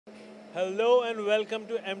Hello and welcome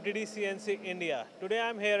to MTD CNC India. Today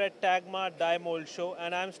I'm here at Tagma Die Mold Show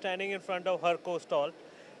and I'm standing in front of Hurco stall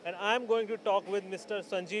and I'm going to talk with Mr.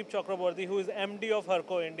 Sanjeev Chakraborty who is MD of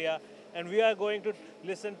Hurco India and we are going to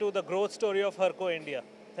listen to the growth story of Hurco India.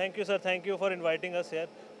 Thank you sir, thank you for inviting us here.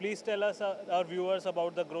 Please tell us our viewers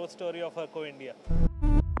about the growth story of Hurco India.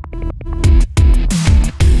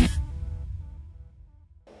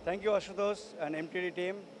 Thank you, Ashutosh and MTD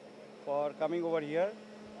team for coming over here.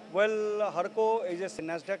 Well, Hurco is a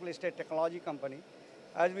Nasdaq listed technology company.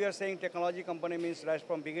 As we are saying, technology company means right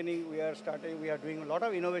from beginning we are doing a lot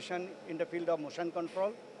of innovation in the field of motion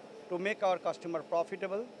control to make our customer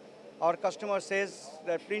profitable. Our customer says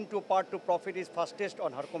that print to part to profit is fastest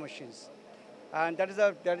on Hurco machines. And that is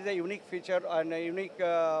a unique feature and a unique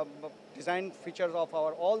design features of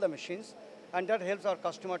all the machines. And that helps our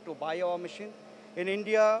customer to buy our machine. In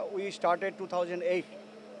India, we started 2008.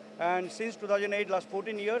 And since 2008, last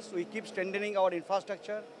 14 years, we keep strengthening our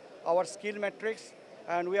infrastructure, our skill metrics,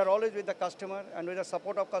 and we are always with the customer. And with the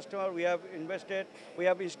support of customer, we have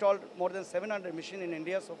installed more than 700 machines in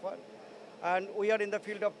India so far. And we are in the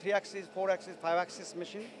field of 3-axis, 4-axis, 5-axis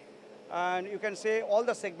machine. And you can say all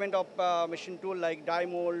the segment of machine tool like die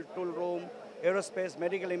mold, tool room, aerospace,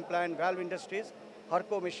 medical implant, valve industries,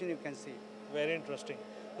 Hurco machine you can see. Very interesting.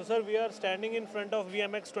 So sir, we are standing in front of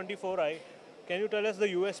VMX24i. Can you tell us the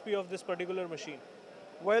USP of this particular machine?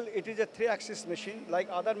 Well, it is a 3-axis machine. Like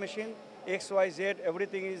other machine, X, Y, Z,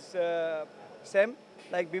 everything is same.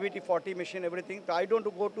 Like BBT40 machine, everything. So I don't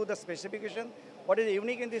go to the specification. What is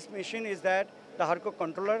unique in this machine is that the Hurco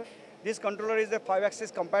controller. This controller is a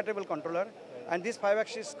 5-axis compatible controller. And this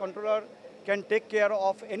 5-axis controller can take care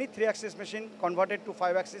of any 3-axis machine converted to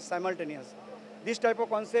 5-axis simultaneous. This type of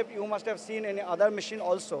concept you must have seen in other machine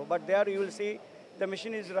also, but there you will see the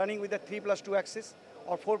machine is running with a 3+2 axis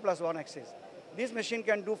or 4+1 axis. This machine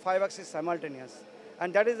can do 5-axis simultaneous.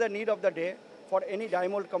 And that is the need of the day for any die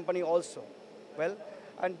mold company also. Well,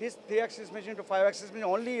 and this 3-axis machine to 5-axis machine,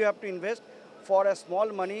 only you have to invest for a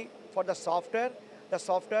small money for the software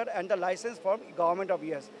and the license from government of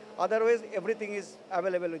US. Otherwise, everything is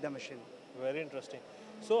available with the machine. Very interesting.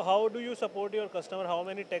 So how do you support your customer? How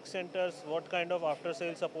many tech centers, what kind of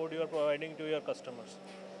after-sale support you are providing to your customers?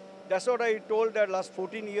 That's what I told that last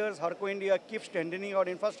 14 years, Hurco India keeps strengthening our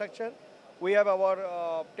infrastructure. We have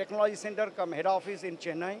our technology center come head office in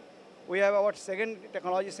Chennai. We have our second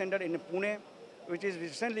technology center in Pune, which is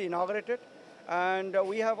recently inaugurated. And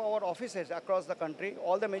we have our offices across the country.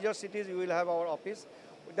 All the major cities, we will have our office.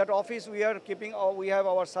 That office, we are keeping, we have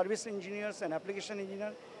our service engineers and application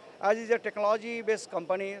engineers. As is a technology-based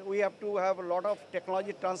company, we have to have a lot of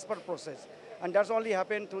technology transfer process. And that's only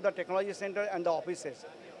happened through the technology center and the offices.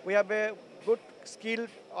 We have a good skilled,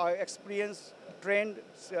 experienced, trained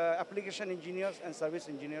application engineers and service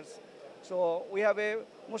engineers. So we have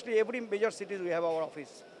mostly every major cities we have our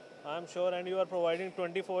office. I'm sure, and you are providing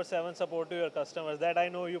 24/7 support to your customers. That I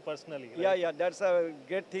know you personally. Right? Yeah, that's a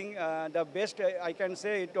great thing. The best I can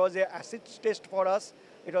say, it was an acid test for us.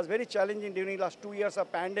 It was very challenging during the last 2 years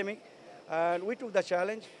of pandemic. And we took the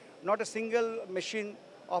challenge. Not a single machine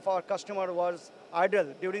of our customer was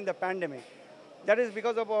idle during the pandemic. That is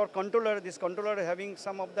because of our controller. This controller having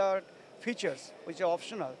some of the features which are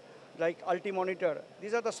optional, like Ulti-Monitor.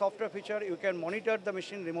 These are the software features. You can monitor the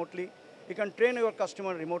machine remotely. You can train your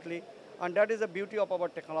customer remotely. And that is the beauty of our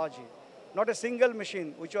technology. Not a single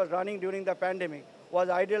machine which was running during the pandemic was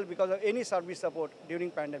idle because of any service support during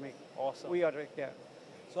pandemic. Awesome. We are right there.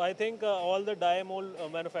 So I think all the die mold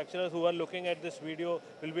manufacturers who are looking at this video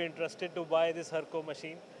will be interested to buy this Hurco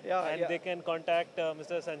machine. And they can contact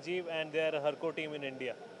Mr. Sanjeev and their Hurco team in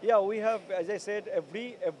India. Yeah, we have, as I said,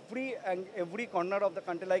 every corner of the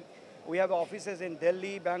country. Like we have offices in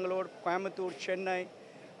Delhi, Bangalore, Coimbatore, Chennai,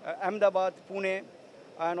 Ahmedabad, Pune,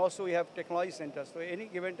 and also we have technology centers. So any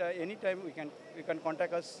given time, anytime you can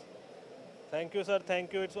contact us. Thank you, sir.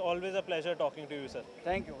 Thank you. It's always a pleasure talking to you, sir.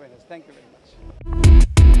 Thank you very much. Thank you very much.